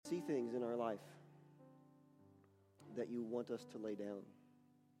things in our life that you want us to lay down,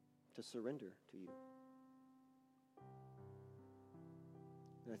 to surrender to you.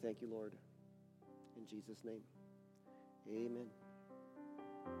 And I thank you, Lord, in Jesus' name. Amen.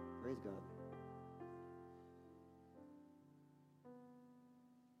 Praise God.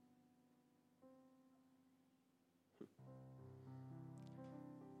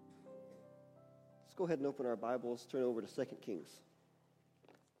 Let's go ahead and open our Bibles, turn over to 2 Kings.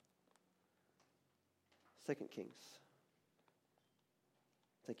 2 Kings.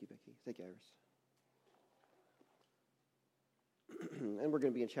 Thank you, Becky. Thank you, Iris. And we're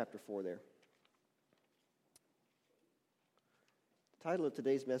going to be in chapter 4 there. The title of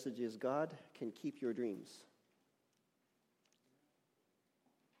today's message is God Can Keep Your Dreams.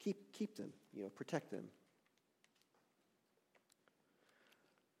 Keep them, protect them.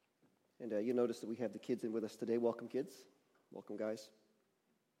 And you notice that we have the kids in with us today. Welcome, kids. Welcome, guys.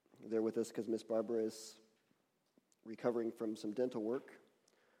 They're with us because Miss Barbara is recovering from some dental work.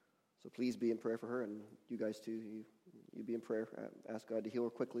 So please be in prayer for her, and you guys too. You be in prayer. Ask God to heal her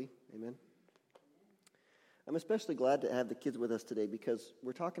quickly. Amen. I'm especially glad to have the kids with us today because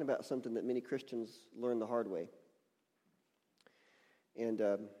we're talking about something that many Christians learn the hard way. And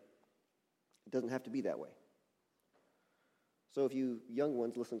it doesn't have to be that way. So if you young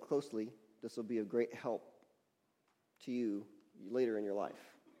ones listen closely, this will be a great help to you later in your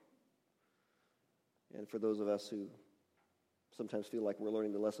life. And for those of us who sometimes feel like we're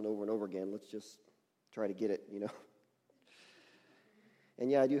learning the lesson over and over again, let's just try to get it,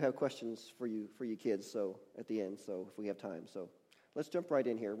 And yeah, I do have questions for you kids, so at the end, so if we have time. So let's jump right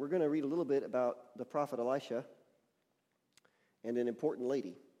in here. We're going to read a little bit about the prophet Elisha and an important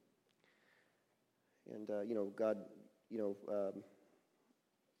lady. And, God, you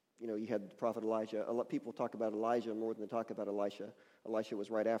had the prophet Elijah. A lot of people talk about Elijah more than they talk about Elisha. Elisha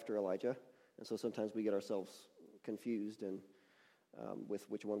was right after Elijah, and so sometimes we get ourselves confused and with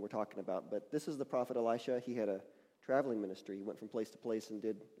which one we're talking about. But this is the prophet Elisha. He had a traveling ministry. He went from place to place and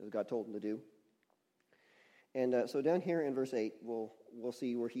did as God told him to do. And so down here in verse 8, we'll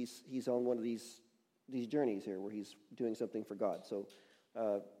see where he's on one of these journeys here where he's doing something for God. So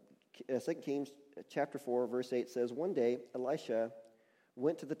 2 Kings chapter 4, verse 8 says, "One day Elisha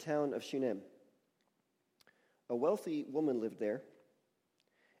went to the town of Shunem. A wealthy woman lived there,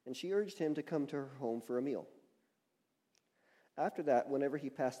 and she urged him to come to her home for a meal. After that, whenever he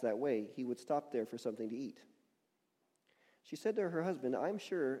passed that way, he would stop there for something to eat. She said to her husband, 'I'm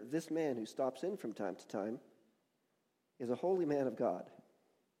sure this man who stops in from time to time is a holy man of God.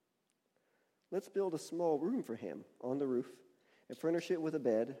 Let's build a small room for him on the roof and furnish it with a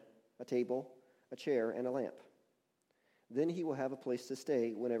bed, a table, a chair, and a lamp. Then he will have a place to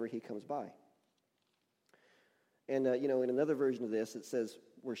stay whenever he comes by.'" And, in another version of this, it says,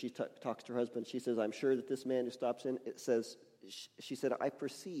 where she talks to her husband, she says, "I'm sure that this man who stops in," it says, she said, "I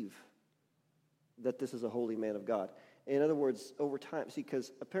perceive that this is a holy man of God." In other words, over time, see,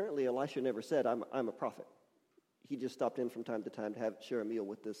 because apparently Elisha never said, I'm a prophet. He just stopped in from time to time to share a meal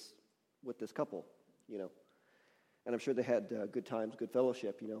with this couple, And I'm sure they had good times, good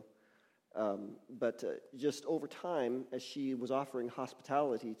fellowship, But just over time, as she was offering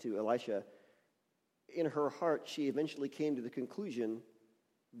hospitality to Elisha, in her heart, she eventually came to the conclusion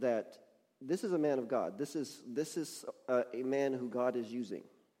that this is a man of God. This is a man who God is using.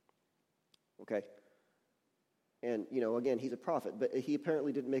 Okay? And, again, he's a prophet, but he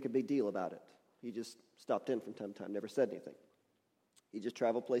apparently didn't make a big deal about it. He just stopped in from time to time, never said anything. He just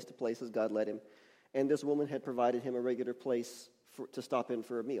traveled place to place as God led him. And this woman had provided him a regular place to stop in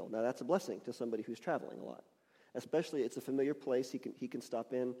for a meal. Now, that's a blessing to somebody who's traveling a lot. Especially, it's a familiar place. He can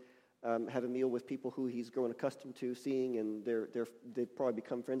stop in, have a meal with people who he's grown accustomed to seeing, and they've probably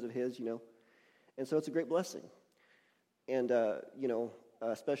become friends of his, And so it's a great blessing. And,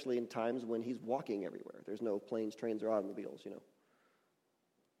 especially in times when he's walking everywhere. There's no planes, trains, or automobiles,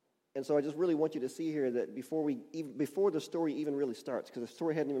 And so I just really want you to see here that before the story even really starts, because the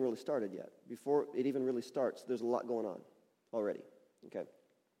story hadn't even really started yet, before it even really starts, there's a lot going on already, okay?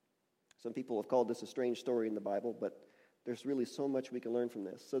 Some people have called this a strange story in the Bible, but there's really so much we can learn from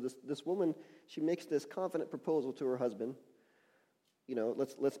this. So this woman, she makes this confident proposal to her husband,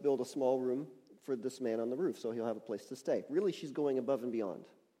 let's build a small room for this man on the roof so he'll have a place to stay. Really, she's going above and beyond.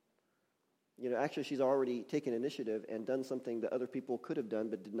 Actually, she's already taken initiative and done something that other people could have done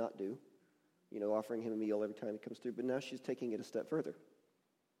but did not do, offering him a meal every time he comes through. But now she's taking it a step further.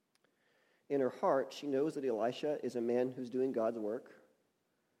 In her heart, she knows that Elisha is a man who's doing God's work,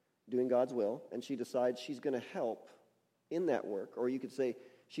 doing God's will, and she decides she's going to help in that work. Or you could say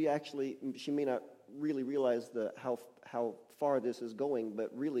she may not really realize how far this is going, but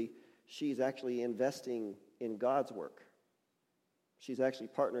really she's actually investing in God's work. She's actually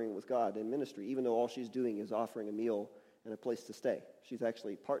partnering with God in ministry, even though all she's doing is offering a meal and a place to stay. She's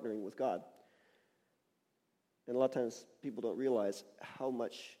actually partnering with God. And a lot of times people don't realize how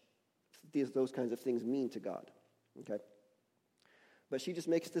much those kinds of things mean to God. Okay? But she just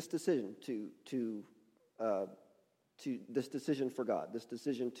makes this decision to this decision for God, this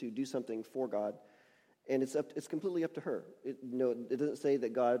decision to do something for God, and it's completely up to her. It doesn't say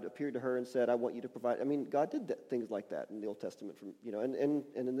that God appeared to her and said, "I want you to provide." I mean, God did things like that in the Old Testament, and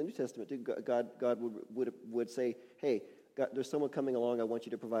in the New Testament too. God would say, "Hey, God, there's someone coming along. I want you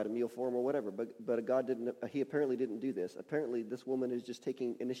to provide a meal for him or whatever." But God didn't. He apparently didn't do this. Apparently, this woman is just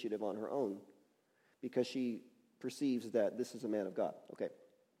taking initiative on her own because she perceives that this is a man of God. Okay.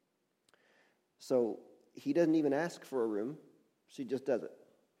 So he doesn't even ask for a room. She just does it.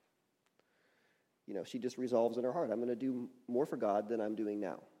 She just resolves in her heart, I'm going to do more for God than I'm doing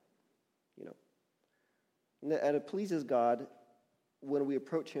now. And it pleases God when we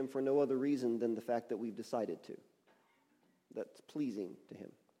approach him for no other reason than the fact that we've decided to. That's pleasing to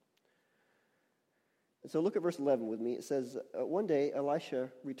him. And so look at verse 11 with me. It says, one day Elisha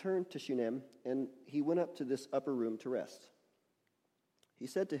returned to Shunem, and he went up to this upper room to rest. He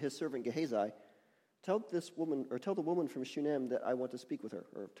said to his servant Gehazi, tell the woman from Shunem that I want to speak with her,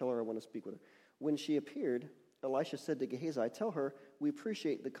 or tell her I want to speak with her. When she appeared, Elisha said to Gehazi, tell her, we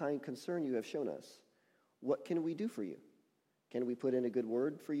appreciate the kind concern you have shown us. What can we do for you? Can we put in a good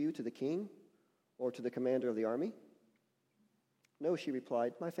word for you to the king or to the commander of the army? No, she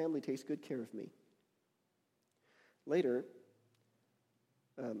replied, my family takes good care of me. Later,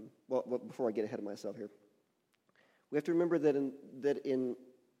 before I get ahead of myself here, we have to remember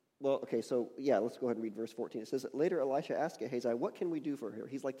let's go ahead and read verse 14. It says, later Elisha asked Gehazi, what can we do for her?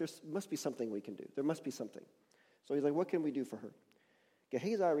 He's like, there must be something we can do. There must be something. So he's like, what can we do for her?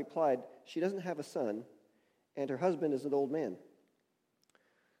 Gehazi replied, she doesn't have a son, and her husband is an old man.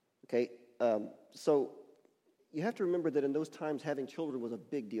 Okay, so you have to remember that in those times, having children was a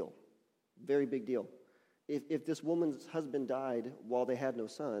big deal, very big deal. If this woman's husband died while they had no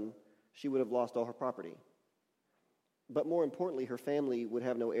son, she would have lost all her property. But more importantly, her family would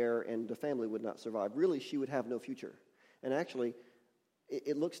have no heir, and the family would not survive. Really, she would have no future. And actually,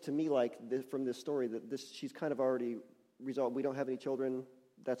 it looks to me like from this story that she's kind of already resolved. We don't have any children.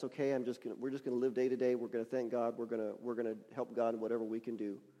 That's okay. We're just going to live day to day. We're going to thank God. We're going to help God in whatever we can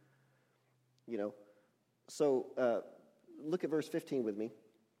do. So look at verse 15 with me.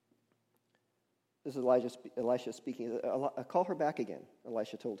 This is Elisha speaking. Call her back again,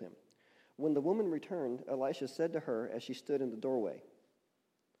 Elisha told him. When the woman returned, Elisha said to her as she stood in the doorway,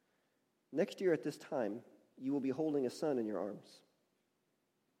 next year at this time, you will be holding a son in your arms.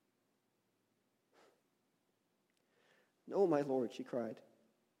 No, my Lord, she cried.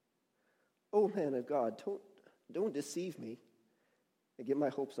 Oh, man of God, don't deceive me and get my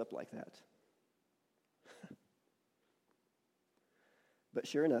hopes up like that. But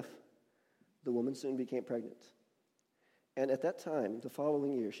sure enough, the woman soon became pregnant. And at that time, the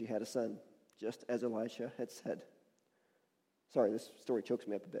following year, she had a son, just as Elisha had said. Sorry, this story chokes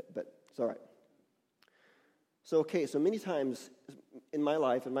me up a bit, but it's all right. So many times in my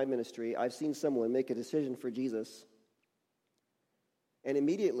life, in my ministry, I've seen someone make a decision for Jesus, and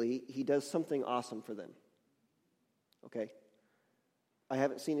immediately he does something awesome for them. Okay? I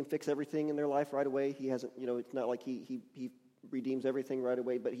haven't seen him fix everything in their life right away. He hasn't, it's not like he redeems everything right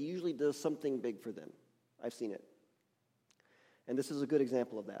away, but he usually does something big for them. I've seen it. And this is a good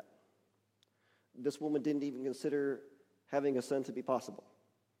example of that. This woman didn't even consider having a son to be possible.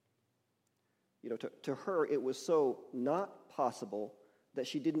 To her, it was so not possible that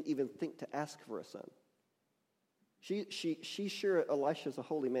she didn't even think to ask for a son. She's sure Elisha's a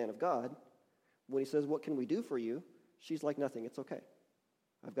holy man of God. When he says, what can we do for you? She's like, nothing, it's okay.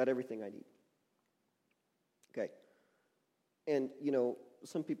 I've got everything I need. Okay. And,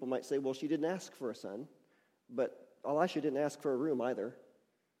 some people might say, well, she didn't ask for a son, but Elisha didn't ask for a room either.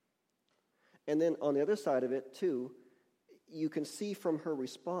 And then on the other side of it, too, you can see from her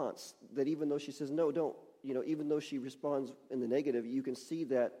response that even though she says, no, don't, even though she responds in the negative, you can see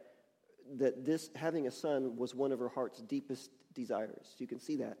that this having a son was one of her heart's deepest desires. You can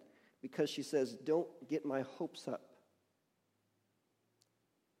see that because she says, don't get my hopes up.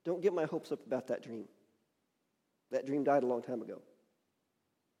 Don't get my hopes up about that dream. That dream died a long time ago.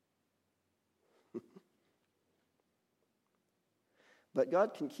 But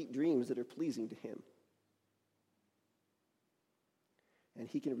God can keep dreams that are pleasing to him. And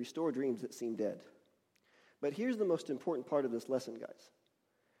he can restore dreams that seem dead. But here's the most important part of this lesson, guys.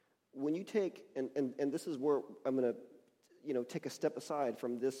 when you take, and this is where I'm going to, take a step aside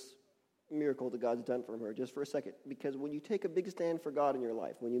from this miracle that God's done for her just for a second, because when you take a big stand for God in your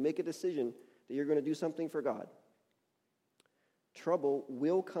life, when you make a decision that you're going to do something for God, trouble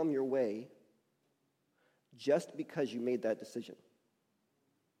will come your way just because you made that decision.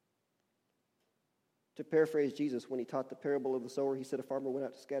 To paraphrase Jesus, when he taught the parable of the sower, he said a farmer went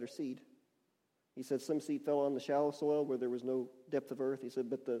out to scatter seed. He said some seed fell on the shallow soil where there was no depth of earth. He said,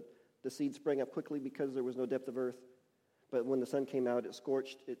 but the seed sprang up quickly because there was no depth of earth. But when the sun came out, it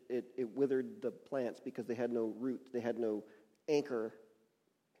scorched, it withered the plants because they had no root, they had no anchor.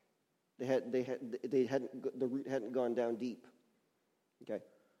 The root hadn't gone down deep. Okay.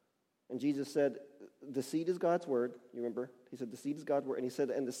 And Jesus said, the seed is God's word. You remember? He said, the seed is God's word. And he said,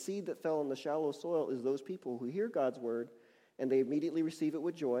 and the seed that fell on the shallow soil is those people who hear God's word, and they immediately receive it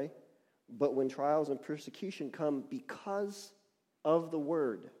with joy. But when trials and persecution come because of the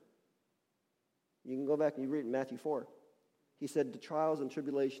word, you can go back and you read it in Matthew 4. He said, the trials and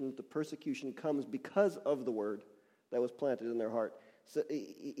tribulations, the persecution comes because of the word that was planted in their heart. So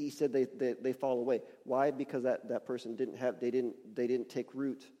he said they fall away. Why? Because that person they didn't take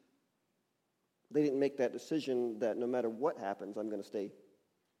root. They didn't make that decision that no matter what happens, I'm going to stay.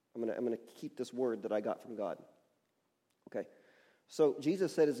 I'm going to keep this word that I got from God. Okay. So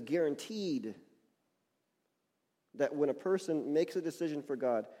Jesus said it's guaranteed that when a person makes a decision for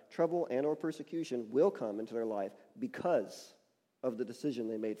God, trouble and or persecution will come into their life because of the decision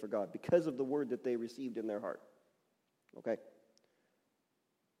they made for God, because of the word that they received in their heart. Okay?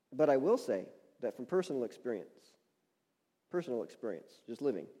 But I will say that from personal experience, just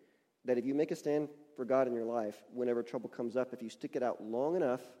living, that if you make a stand for God in your life, whenever trouble comes up, if you stick it out long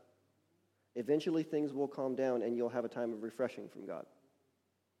enough, eventually things will calm down and you'll have a time of refreshing from God.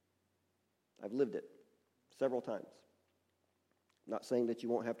 I've lived it several times. I'm not saying that you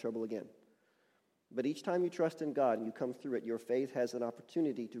won't have trouble again. But each time you trust in God and you come through it, your faith has an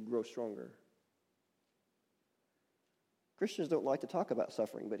opportunity to grow stronger. Christians don't like to talk about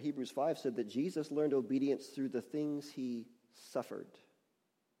suffering, but Hebrews 5 said that Jesus learned obedience through the things he suffered.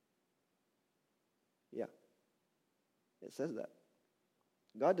 Yeah, it says that.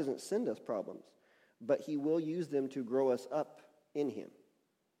 God doesn't send us problems, but he will use them to grow us up in him.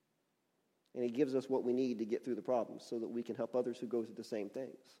 And he gives us what we need to get through the problems so that we can help others who go through the same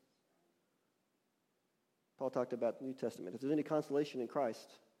things. Paul talked about the New Testament. If there's any consolation in Christ,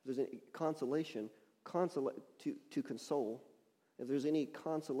 if there's any consolation to console, if there's any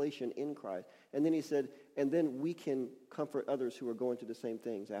consolation in Christ. And then he said, and then we can comfort others who are going through the same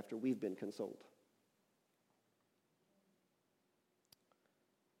things after we've been consoled.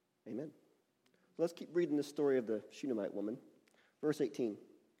 Amen. Let's keep reading the story of the Shunammite woman. Verse 18.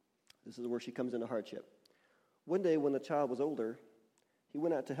 This is where she comes into hardship. One day when the child was older, he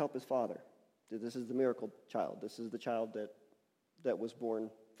went out to help his father. This is the miracle child. This is the child that was born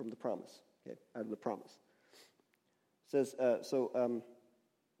from the promise, okay, out of the promise. It says,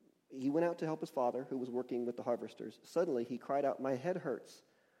 he went out to help his father, who was working with the harvesters. Suddenly he cried out, "My head hurts.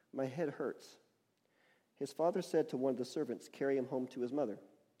 My head hurts." His father said to one of the servants, "Carry him home to his mother."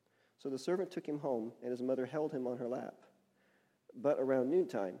 So the servant took him home, and his mother held him on her lap. But around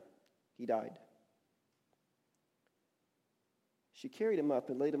noontime, he died. She carried him up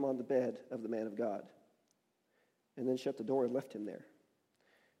and laid him on the bed of the man of God, and then shut the door and left him there.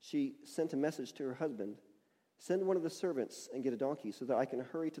 She sent a message to her husband, "Send one of the servants and get a donkey so that I can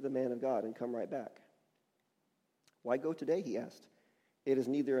hurry to the man of God and come right back." "Why go today?" he asked. "It is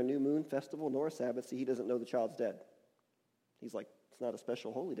neither a new moon festival nor a Sabbath. See, he doesn't know the child's dead." He's like, "It's not a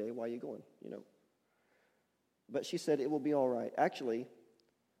special holy day. Why are you going?" But she said, "It will be all right." Actually,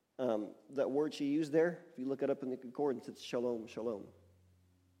 that word she used there, if you look it up in the concordance, it's shalom, shalom.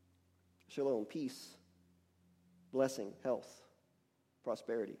 Shalom, peace, blessing, health,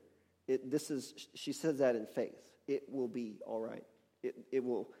 prosperity. She says that in faith. It will be all right.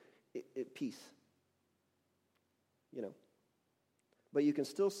 Peace. But you can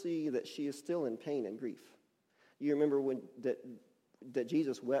still see that she is still in pain and grief. You remember that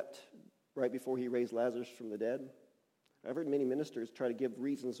Jesus wept right before he raised Lazarus from the dead? I've heard many ministers try to give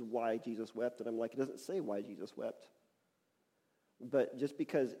reasons why Jesus wept, and I'm like, it doesn't say why Jesus wept. But just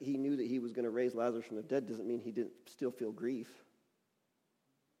because he knew that he was going to raise Lazarus from the dead doesn't mean he didn't still feel grief.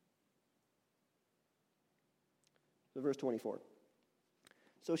 So verse 24.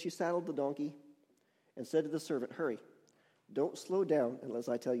 So she saddled the donkey and said to the servant, "Hurry, don't slow down unless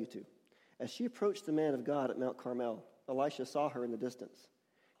I tell you to." As she approached the man of God at Mount Carmel, Elisha saw her in the distance.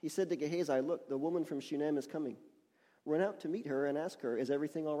 He said to Gehazi, "Look, the woman from Shunem is coming. Run out to meet her and ask her, 'Is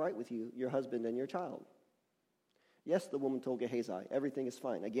everything all right with you, your husband, and your child?'" Yes, the woman told Gehazi, everything is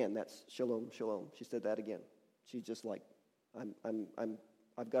fine. Again, that's shalom, shalom. She said that again. She's just like,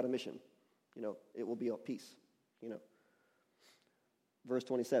 I've got a mission. It will be all peace. Verse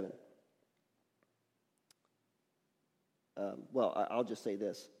 27. I'll just say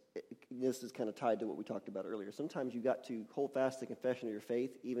this. This is kind of tied to what we talked about earlier. Sometimes you got to hold fast the confession of your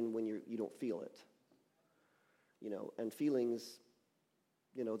faith even when you don't feel it. And feelings,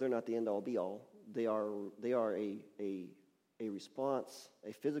 they're not the end-all, be-all. They are a response,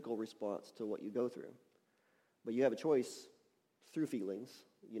 a physical response to what you go through. But you have a choice through feelings,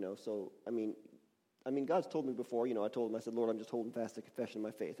 So, God's told me before, I told him, I said, Lord, I'm just holding fast the confession of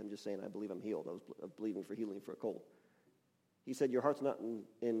my faith. I'm just saying I believe I'm healed. I was believing for healing for a cold. He said, your heart's not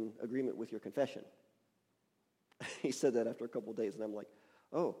in agreement with your confession. He said that after a couple of days, and I'm like,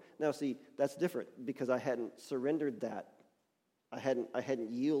 oh. Now, see, that's different because I hadn't surrendered that. I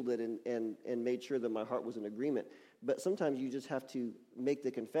hadn't yielded and made sure that my heart was in agreement. But sometimes you just have to make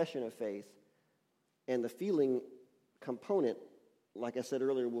the confession of faith, and the feeling component, like I said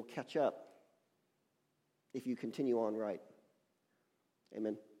earlier, will catch up if you continue on right.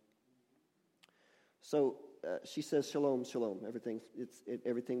 Amen. So she says, shalom, shalom.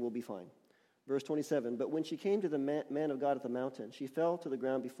 Everything will be fine. Verse 27, but when she came to the man of God at the mountain, she fell to the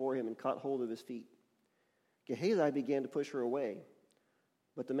ground before him and caught hold of his feet. Gehazi began to push her away.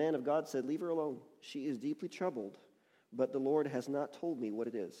 But the man of God said, leave her alone. She is deeply troubled, but the Lord has not told me what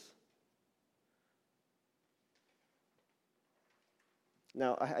it is.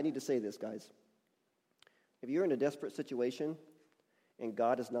 Now, I need to say this, guys. If you're in a desperate situation and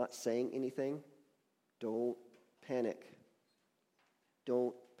God is not saying anything, don't panic.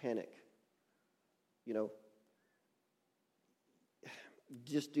 Don't panic.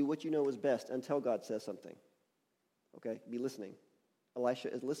 Just do what you know is best until God says something. Okay? Be listening.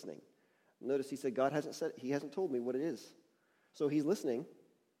 Elisha is listening. Notice he said, he hasn't told me what it is. So he's listening.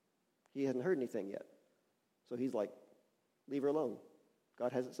 He hasn't heard anything yet. So he's like, leave her alone.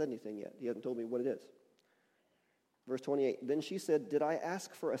 God hasn't said anything yet. He hasn't told me what it is. Verse 28, then she said, did I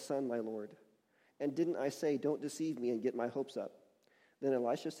ask for a son, my Lord? And didn't I say, don't deceive me and get my hopes up? Then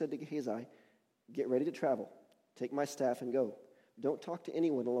Elisha said to Gehazi, get ready to travel. Take my staff and go. Don't talk to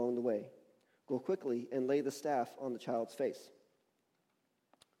anyone along the way. Go quickly and lay the staff on the child's face.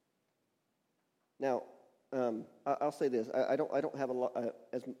 Now, I'll say this: I don't have a lot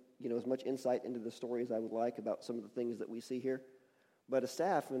as much insight into the story as I would like about some of the things that we see here. But a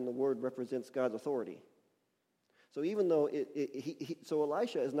staff in the word represents God's authority. So even though so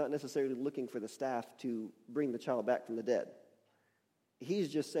Elisha is not necessarily looking for the staff to bring the child back from the dead. He's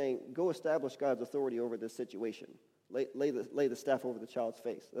just saying, go establish God's authority over this situation. Lay the staff over the child's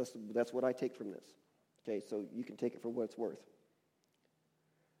face. That's what I take from this. Okay, so you can take it for what it's worth.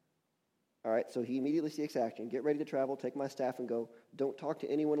 All right, so he immediately takes action. Get ready to travel, take my staff and go. Don't talk to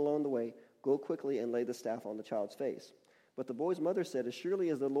anyone along the way. Go quickly and lay the staff on the child's face. But the boy's mother said, as surely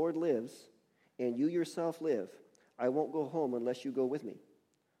as the Lord lives, and you yourself live, I won't go home unless you go with me.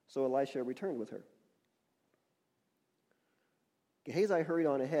 So Elisha returned with her. Gehazi hurried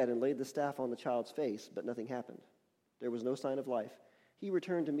on ahead and laid the staff on the child's face, but nothing happened. There was no sign of life. He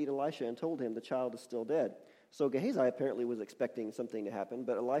returned to meet Elisha and told him the child is still dead. So Gehazi apparently was expecting something to happen,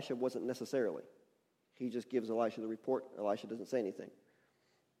 but Elisha wasn't necessarily. He just gives Elisha the report. Elisha doesn't say anything.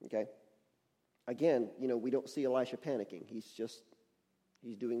 Okay? Again, we don't see Elisha panicking. He's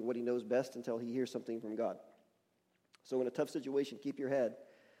doing what he knows best until he hears something from God. So in a tough situation, keep your head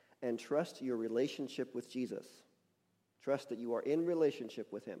and trust your relationship with Jesus. Trust that you are in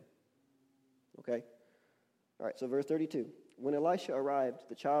relationship with him. Okay? All right, so verse 32. When Elisha arrived,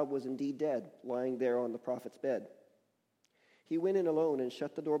 the child was indeed dead, lying there on the prophet's bed. He went in alone and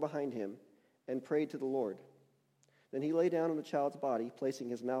shut the door behind him and prayed to the Lord. Then he lay down on the child's body, placing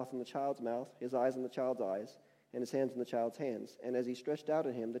his mouth in the child's mouth, his eyes in the child's eyes, and his hands in the child's hands. And as he stretched out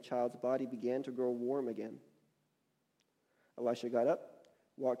at him, the child's body began to grow warm again. Elisha got up,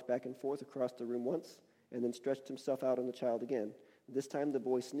 walked back and forth across the room once, and then stretched himself out on the child again. This time the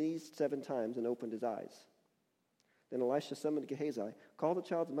boy sneezed 7 times and opened his eyes. Then Elisha summoned Gehazi. Call the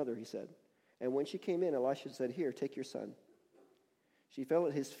child's mother, he said. And when she came in, Elisha said, Here, take your son. She fell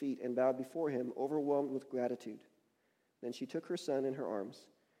at his feet and bowed before him, overwhelmed with gratitude. Then she took her son in her arms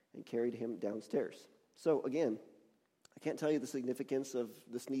and carried him downstairs. So again, I can't tell you the significance of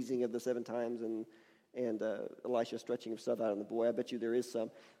the sneezing of the 7 times and Elisha stretching himself out on the boy. I bet you there is some.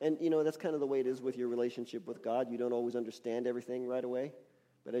 And, that's kind of the way it is with your relationship with God. You don't always understand everything right away.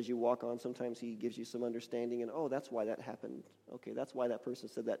 But as you walk on, sometimes he gives you some understanding. And, that's why that happened. Okay, that's why that person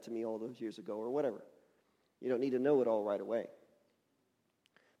said that to me all those years ago or whatever. You don't need to know it all right away.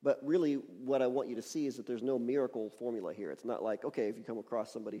 But really, what I want you to see is that there's no miracle formula here. It's not like, okay, if you come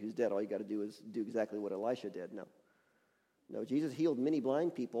across somebody who's dead, all you got to do is do exactly what Elisha did. No. No, Jesus healed many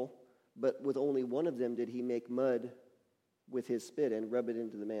blind people, but with only one of them did he make mud with his spit and rub it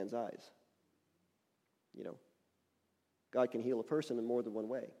into the man's eyes. You know, God can heal a person in more than one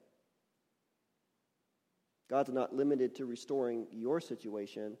way. God's not limited to restoring your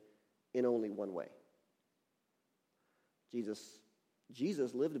situation in only one way. Jesus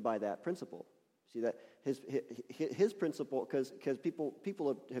lived by that principle. See that his principle, because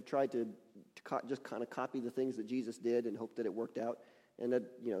people have tried to just kind of copy the things that Jesus did and hope that it worked out, and that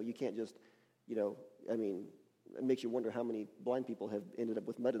you can't just I mean, it makes you wonder how many blind people have ended up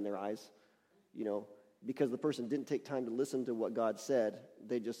with mud in their eyes, because the person didn't take time to listen to what God said.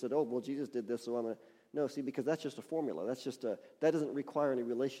 They just said, "Oh, well, Jesus did this, so I'm gonna." No, see, because that's just a formula. That doesn't require any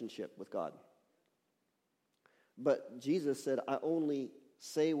relationship with God. But Jesus said, I only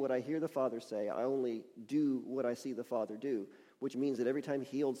say what I hear the Father say. I only do what I see the Father do, which means that every time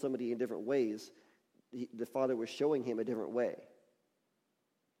he healed somebody in different ways, the Father was showing him a different way.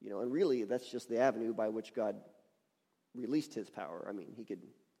 And really, that's just the avenue by which God released his power. I mean, he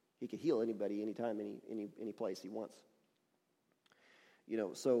could heal anybody, anytime, any place he wants.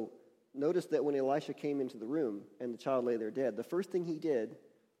 So notice that when Elisha came into the room and the child lay there dead, the first thing he did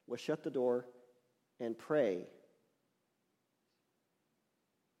was shut the door and pray.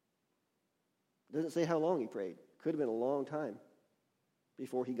 It doesn't say how long he prayed. Could have been a long time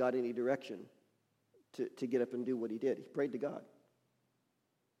before he got any direction to get up and do what he did. He prayed to God.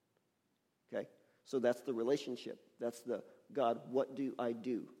 Okay? So that's the relationship. That's the God, what do I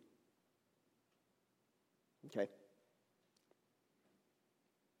do? Okay?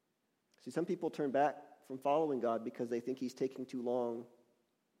 See, some people turn back from following God because they think he's taking too long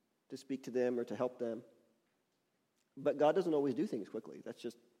to speak to them or to help them. But God doesn't always do things quickly. That's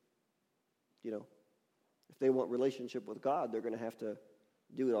just, if they want relationship with God, they're going to have to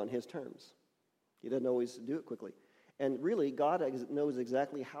do it on his terms. He doesn't always do it quickly. And really, God knows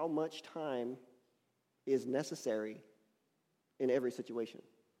exactly how much time is necessary in every situation.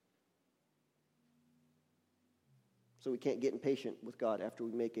 So we can't get impatient with God after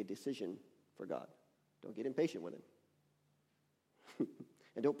we make a decision for God. Don't get impatient with him.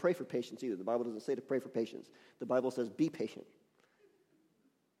 And don't pray for patience either. The Bible doesn't say to pray for patience. The Bible says be patient.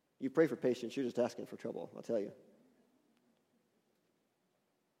 You pray for patience, you're just asking for trouble, I'll tell you.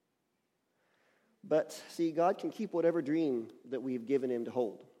 But see, God can keep whatever dream that we've given him to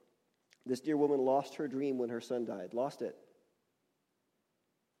hold. This dear woman lost her dream when her son died. Lost it.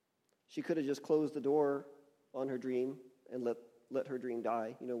 She could have just closed the door on her dream and let her dream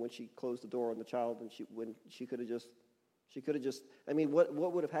die. When she closed the door on the child, and she could have just. I mean, what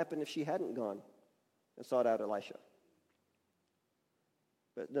would have happened if she hadn't gone and sought out Elisha?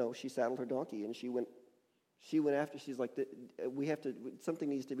 But no, she saddled her donkey and she went after. She's like, something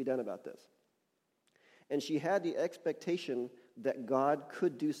needs to be done about this. And she had the expectation that God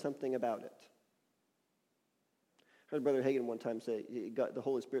could do something about it. I heard Brother Hagin one time say, the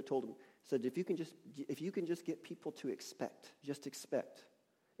Holy Spirit told him, said, if you can just get people to expect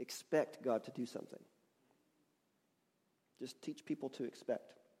God to do something. Just teach people to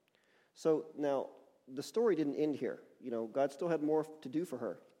expect. So now, the story didn't end here. God still had more to do for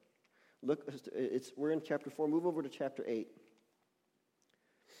her. Look, we're in chapter 4. Move over to chapter 8.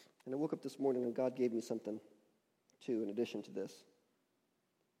 And I woke up this morning and God gave me something, too, in addition to this.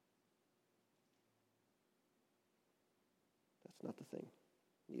 That's not the thing.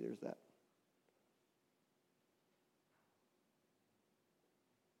 Neither is that.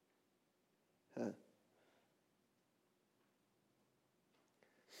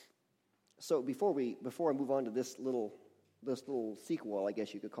 So before I move on to this little sequel, I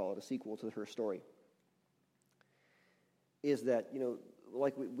guess you could call it a sequel to her story, is that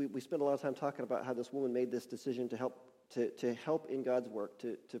like we spent a lot of time talking about how this woman made this decision to help in God's work,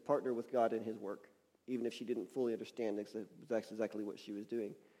 to partner with God in his work, even if she didn't fully understand that's exactly what she was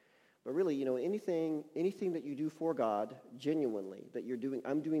doing. But really, anything that you do for God genuinely, that you're doing,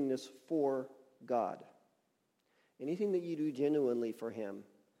 I'm doing this for God. Anything that you do genuinely for him,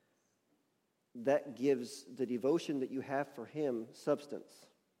 that gives the devotion that you have for him substance.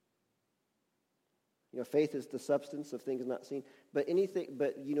 Faith is the substance of things not seen. But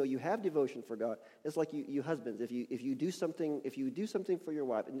you have devotion for God. It's like you husbands. If you do something for your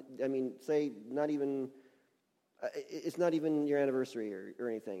wife, I mean, say it's not even your anniversary or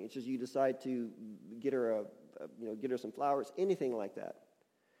anything. It's just you decide to get her get her some flowers, anything like that.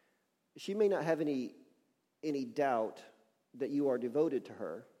 She may not have any doubt that you are devoted to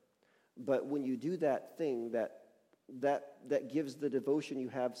her. But when you do that thing that that gives the devotion you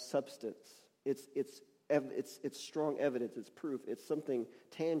have substance. It's strong evidence. It's proof. It's something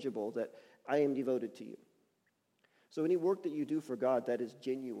tangible that I am devoted to you. So any work that you do for God that is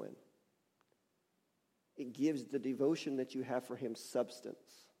genuine, it gives the devotion that you have for him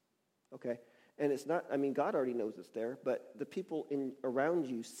substance. Okay? And it's not, God already knows it's there, but the people around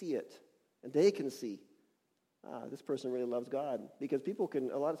you see it, and they can see, this person really loves God. Because people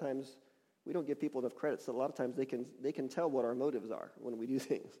can, a lot of times, we don't give people enough credit, so a lot of times they can tell what our motives are when we do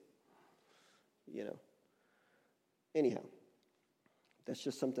things. Anyhow, that's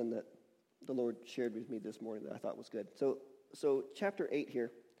just something that the Lord shared with me this morning that I thought was good. So chapter 8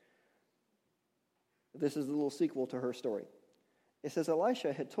 here, this is the little sequel to her story. It says,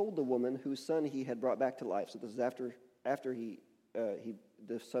 Elisha had told the woman whose son he had brought back to life. So this is after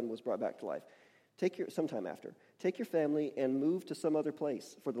the son was brought back to life. Sometime after. Take your family and move to some other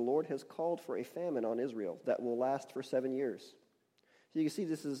place, for the Lord has called for a famine on Israel that will last for 7 years. So you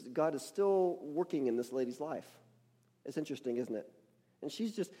can see God is still working in this lady's life. It's interesting, isn't it? And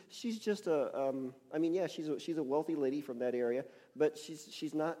she's a wealthy lady from that area, but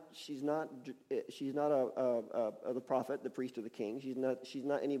she's not the prophet, the priest, or the king. She's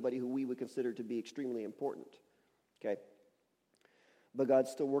not anybody who we would consider to be extremely important. Okay. But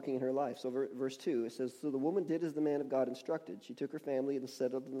God's still working in her life. So verse 2, it says, so the woman did as the man of God instructed. She took her family and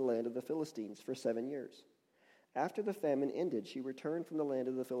settled in the land of the Philistines for 7 years. After the famine ended, she returned from the land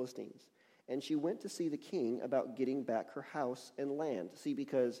of the Philistines. And she went to see the king about getting back her house and land. See,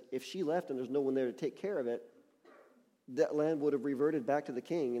 because if she left and there's no one there to take care of it, that land would have reverted back to the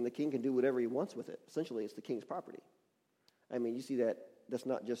king, and the king can do whatever he wants with it. Essentially, it's the king's property. You see that's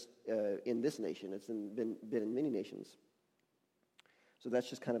not just in this nation. It's been in many nations. So that's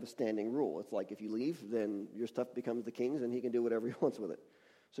just kind of a standing rule. It's like if you leave, then your stuff becomes the king's, and he can do whatever he wants with it.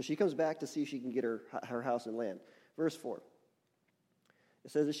 So she comes back to see if she can get her house and land. Verse 4.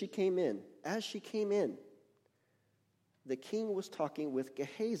 It says, as she came in, the king was talking with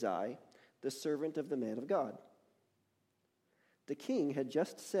Gehazi, the servant of the man of God. The king had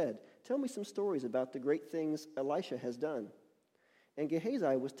just said, tell me some stories about the great things Elisha has done. And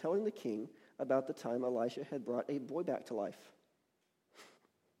Gehazi was telling the king about the time Elisha had brought a boy back to life.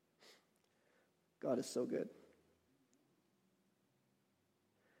 God is so good.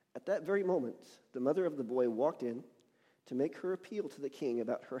 At that very moment, the mother of the boy walked in to make her appeal to the king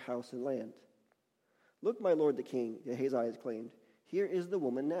about her house and land. Look, my lord the king, Gehazi exclaimed, here is the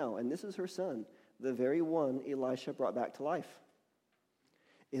woman now, and this is her son, the very one Elisha brought back to life.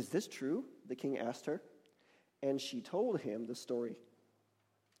 Is this true? The king asked her. And she told him the story.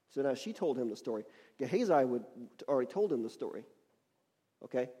 So now she told him the story. Gehazi already told him the story.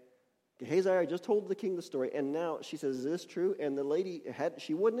 Okay? Gehazi just told the king the story, and now she says, is this true? And the lady,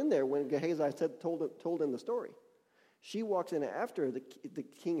 she wasn't in there when Gehazi told him the story. She walks in after the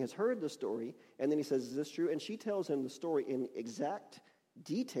king has heard the story, and then he says, is this true? And she tells him the story in exact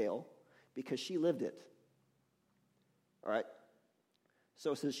detail because she lived it. All right?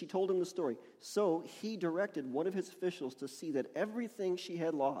 So it says she told him the story. So he directed one of his officials to see that everything she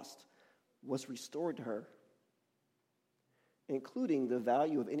had lost was restored to her, including the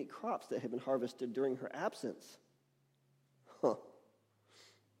value of any crops that had been harvested during her absence.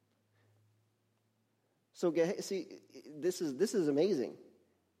 So see, this is amazing.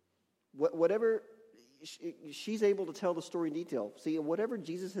 Whatever she's able to tell the story in detail. See, whatever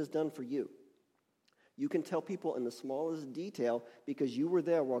Jesus has done for you, you can tell people in the smallest detail because you were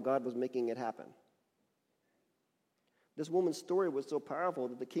there while God was making it happen. This woman's story was so powerful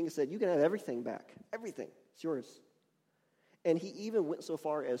that the king said, you can have everything back. Everything. It's yours. And he even went so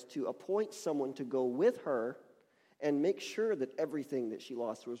far as to appoint someone to go with her and make sure that everything that she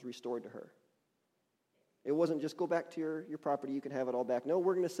lost was restored to her. It wasn't just go back to your property, you can have it all back. No,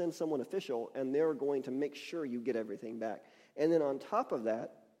 we're going to send someone official, and they're going to make sure you get everything back. And then on top of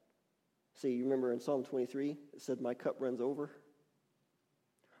that, see, you remember in Psalm 23, it said, my cup runs over.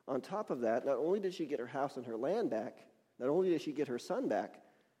 On top of that, not only did she get her house and her land back, not only did she get her son back,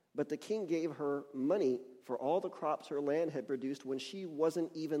 but the king gave her money for all the crops her land had produced when she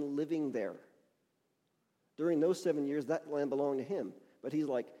wasn't even living there. During those 7 years, that land belonged to him. But he's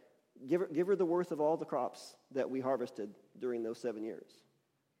like, give her the worth of all the crops that we harvested during those 7 years.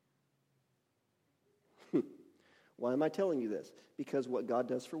 Why am I telling you this? Because what God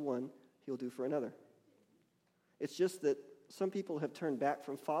does for one, he'll do for another. It's just that some people have turned back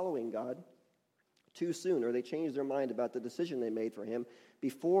from following God too soon, or they changed their mind about the decision they made for him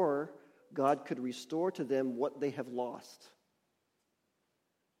before God could restore to them what they have lost.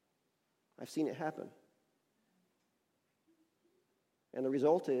 I've seen it happen. And the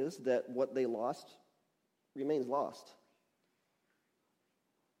result is that what they lost remains lost.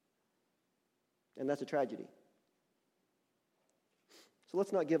 And that's a tragedy. So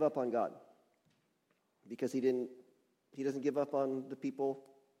let's not give up on God, because he doesn't give up on the people,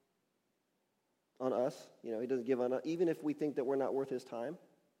 on us. He doesn't give on us, even if we think that we're not worth his time.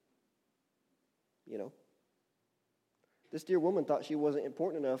 This dear woman thought she wasn't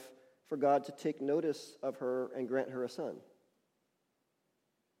important enough for God to take notice of her and grant her a son.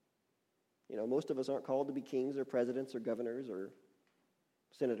 Most of us aren't called to be kings or presidents or governors or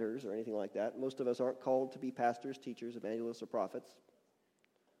senators or anything like that. Most of us aren't called to be pastors, teachers, evangelists, or prophets,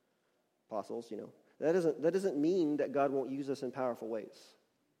 apostles. That doesn't mean that God won't use us in powerful ways,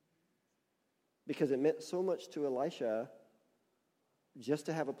 because it meant so much to Elisha just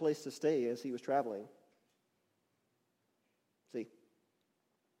to have a place to stay as he was traveling. See?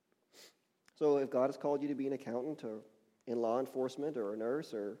 So if God has called you to be an accountant or in law enforcement or a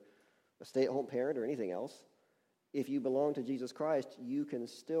nurse or a stay-at-home parent or anything else, if you belong to Jesus Christ, you can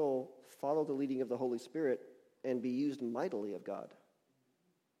still follow the leading of the Holy Spirit and be used mightily of God.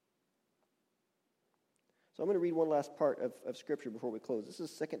 So I'm going to read one last part of Scripture before we close. This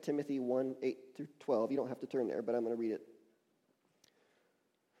is 2 Timothy 1, 8 through 12. You don't have to turn there, but I'm going to read it.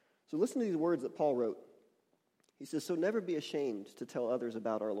 So listen to these words that Paul wrote. He says, "So never be ashamed to tell others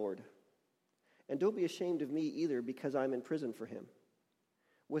about our Lord. And don't be ashamed of me either, because I'm in prison for him.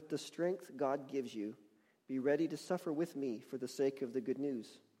 With the strength God gives you, be ready to suffer with me for the sake of the good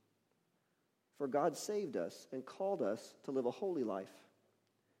news. For God saved us and called us to live a holy life.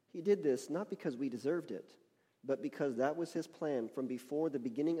 He did this not because we deserved it, but because that was his plan from before the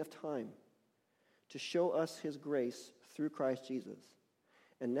beginning of time, to show us his grace through Christ Jesus.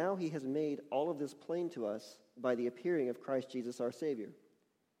 And now he has made all of this plain to us by the appearing of Christ Jesus our Savior.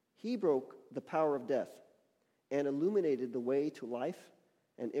 He broke the power of death and illuminated the way to life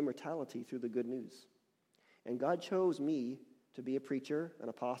and immortality through the good news. And God chose me to be a preacher, an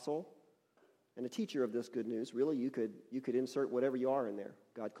apostle, and a teacher of this good news." Really, you could insert whatever you are in there.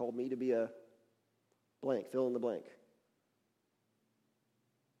 God called me to be a blank, fill in the blank.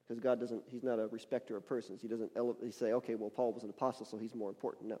 Because he's not a respecter of persons. He doesn't say, okay, well, Paul was an apostle, so he's more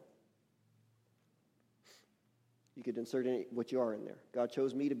important. No. You could insert what you are in there. God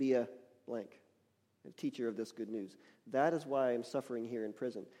chose me to be a blank, a teacher of this good news. That is why I'm suffering here in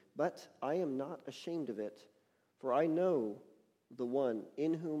prison. But I am not ashamed of it, for I know the one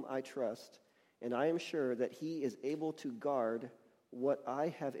in whom I trust, and I am sure that he is able to guard what I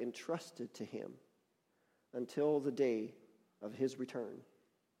have entrusted to him until the day of his return.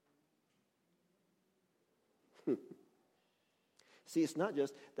 See, it's not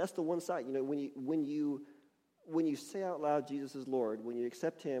just, that's the one side. When you say out loud Jesus is Lord, when you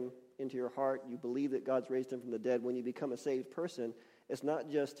accept him into your heart, you believe that God's raised him from the dead, when you become a saved person, it's not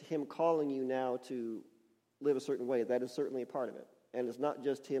just him calling you now to live a certain way. That is certainly a part of it. And it's not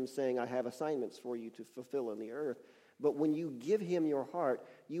just him saying, I have assignments for you to fulfill on the earth. But when you give him your heart,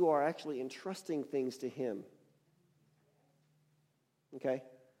 you are actually entrusting things to him. Okay?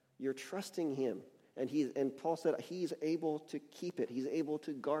 You're trusting him. And Paul said he's able to keep it. He's able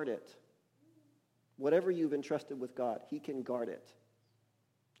to guard it. Whatever you've entrusted with God, he can guard it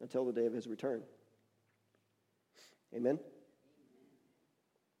until the day of his return. Amen?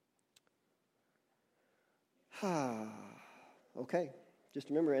 Okay. Just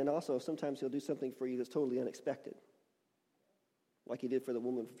remember, and also sometimes he'll do something for you that's totally unexpected. Like he did for the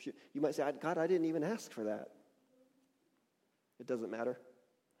woman from Shur. You might say, God, I didn't even ask for that. It doesn't matter.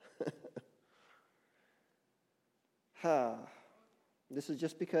 This is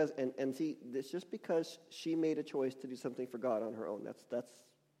just because, and see, it's just because she made a choice to do something for God on her own.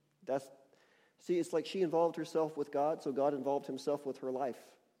 That's. See, it's like she involved herself with God, so God involved himself with her life.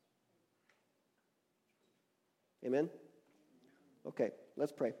 Amen? Okay,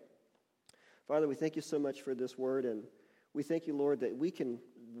 let's pray. Father, we thank you so much for this word, and we thank you, Lord, that we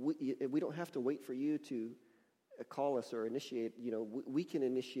don't have to wait for you to call us or initiate. We can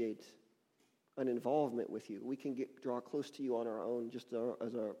initiate an involvement with you. We can draw close to you on our own, just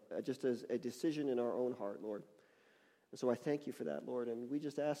as a decision in our own heart, Lord. And so I thank you for that, Lord. And we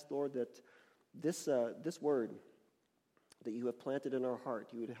just ask, Lord, that this word that you have planted in our heart,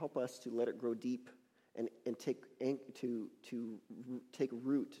 you would help us to let it grow deep and take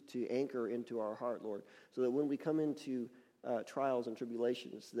root, to anchor into our heart, Lord, so that when we come into trials and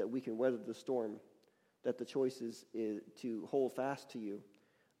tribulations, that we can weather the storm, that the choice is to hold fast to you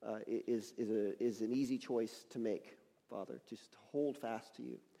is an easy choice to make, Father, just to hold fast to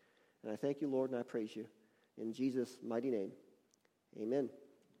you. And I thank you, Lord, and I praise you. In Jesus' mighty name, amen.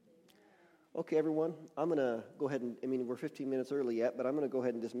 Okay, everyone, I'm going to go ahead and, we're 15 minutes early yet, but I'm going to go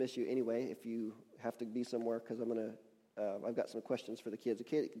ahead and dismiss you anyway if you have to be somewhere, because I've got some questions for the kids.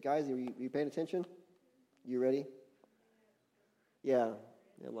 Okay, guys, are you paying attention? You ready? Yeah.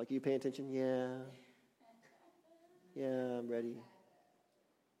 I'm like, are you paying attention? Yeah. Yeah, I'm ready.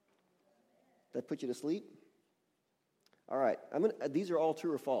 Did I put you to sleep? All right. These are all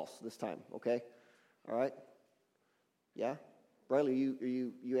true or false this time, okay? All right? Yeah? Briley, are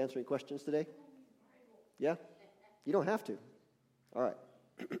you answering questions today? Yeah? You don't have to. All right.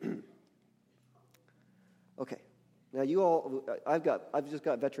 Okay. Now you all, I've just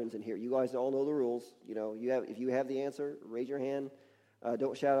got veterans in here. You guys all know the rules. If you have the answer, raise your hand.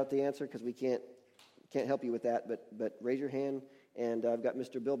 Don't shout out the answer because we can't help you with that. But raise your hand. And I've got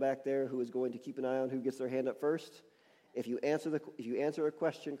Mr. Bill back there who is going to keep an eye on who gets their hand up first. If you answer a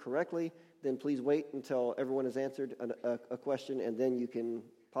question correctly, then please wait until everyone has answered a question, and then you can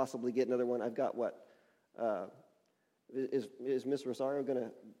possibly get another one. I've got what? Is Miss Rosario going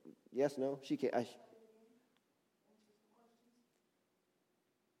to? Yes, no? She can't.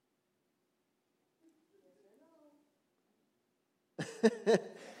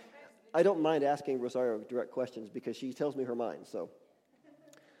 I don't mind asking Rosario direct questions because she tells me her mind. So,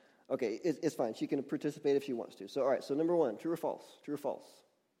 okay, it's fine. She can participate if she wants to. So, all right. So, number one, true or false? True or false?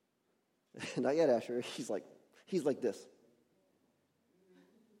 Not yet, Asher. He's like this.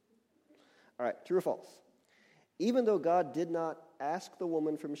 All right, true or false? Even though God did not ask the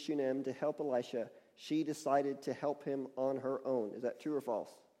woman from Shunem to help Elisha, she decided to help him on her own. Is that true or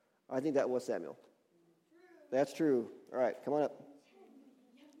false? I think that was Samuel. That's true. All right, come on up.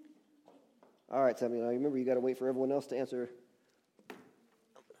 All right, Samuel. Now remember, you got to wait for everyone else to answer.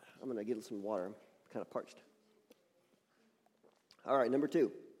 I'm going to get some water. I'm kind of parched. All right, number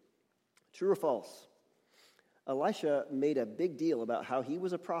two. True or false? Elisha made a big deal about how he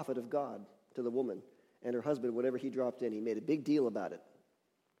was a prophet of God to the woman and her husband, whatever he dropped in. He made a big deal about it.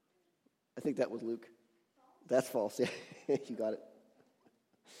 I think that was Luke. That's false. Yeah, you got it.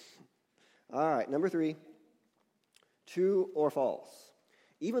 All right, number three. True or false?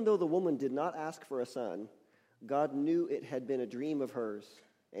 Even though the woman did not ask for a son, God knew it had been a dream of hers,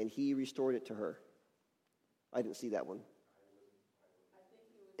 and he restored it to her. I didn't see that one.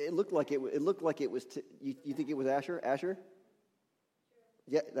 It looked like it was. You think it was Asher? Asher?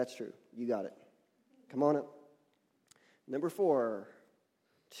 Yeah, that's true. You got it. Come on up. Number four.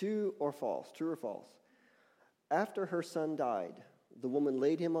 True or false? True or false? After her son died, the woman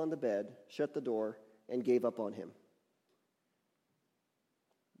laid him on the bed, shut the door, and gave up on him.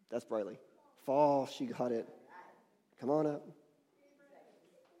 That's Briley. False. She got it. Come on up.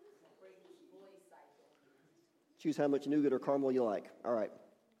 Choose how much nougat or caramel you like. All right.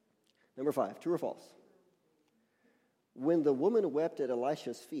 Number five, true or false? When the woman wept at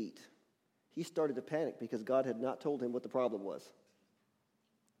Elisha's feet, he started to panic because God had not told him what the problem was.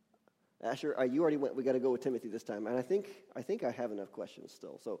 Asher, you already went. We got to go with Timothy this time. And I think I have enough questions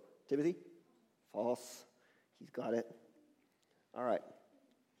still. So, Timothy? False. He's got it. All right.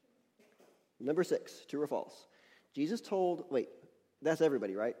 Number six, true or false? Jesus told, wait, that's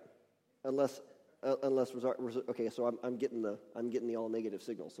everybody, right? Unless okay, so I'm getting the all negative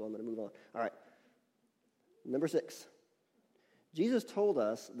signal, so I'm going to move on. All right. Number six. Jesus told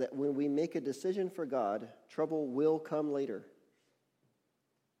us that when we make a decision for God, trouble will come later.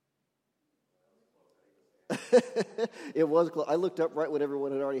 It was close. I looked up right when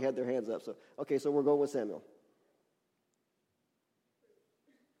everyone had already had their hands up. So okay, so we're going with Samuel.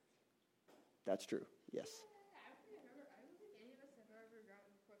 That's true. Yes.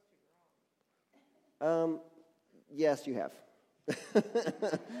 Yes, you have.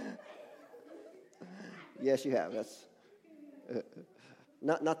 Yes, you have. That's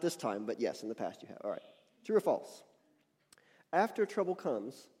not this time, but yes, in the past you have. All right. True or false? After trouble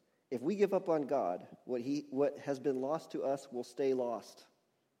comes, if we give up on God, what has been lost to us will stay lost.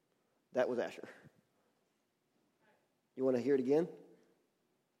 That was Asher. You want to hear it again?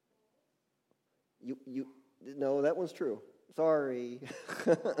 No, that one's true. Sorry.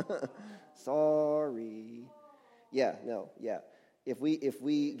 Sorry. Yeah, no, yeah. If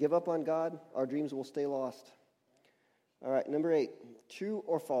we give up on God, our dreams will stay lost. All right, number 8. True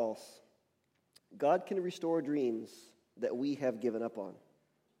or false? God can restore dreams that we have given up on.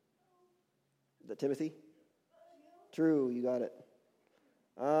 Is that Timothy? True, you got it.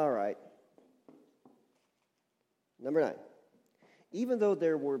 All right. Number 9. Even though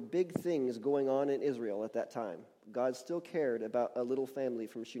there were big things going on in Israel at that time, God still cared about a little family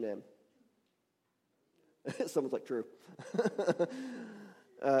from Shunem. Someone's like, true.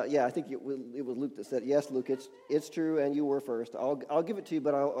 Yeah, I think it was Luke that said, "Yes, Luke, it's true, and you were first. I'll give it to you,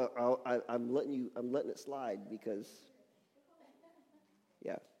 but I'm letting it slide because,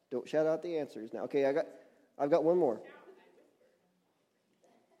 yeah, don't shout out the answers now." Okay, I've got one more.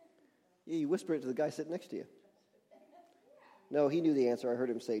 Yeah, you whisper it to the guy sitting next to you. No, he knew the answer. I heard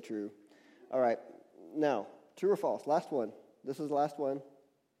him say true. All right, now true or false? Last one. This is the last one.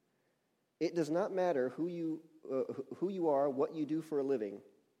 It does not matter who you are, what you do for a living.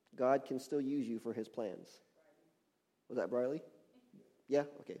 God can still use you for his plans. Was that Briley? Yeah?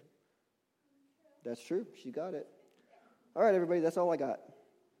 Okay. That's true. She got it. All right, everybody, that's all I got.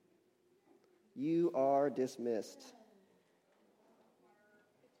 You are dismissed.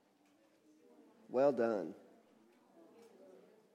 Well done.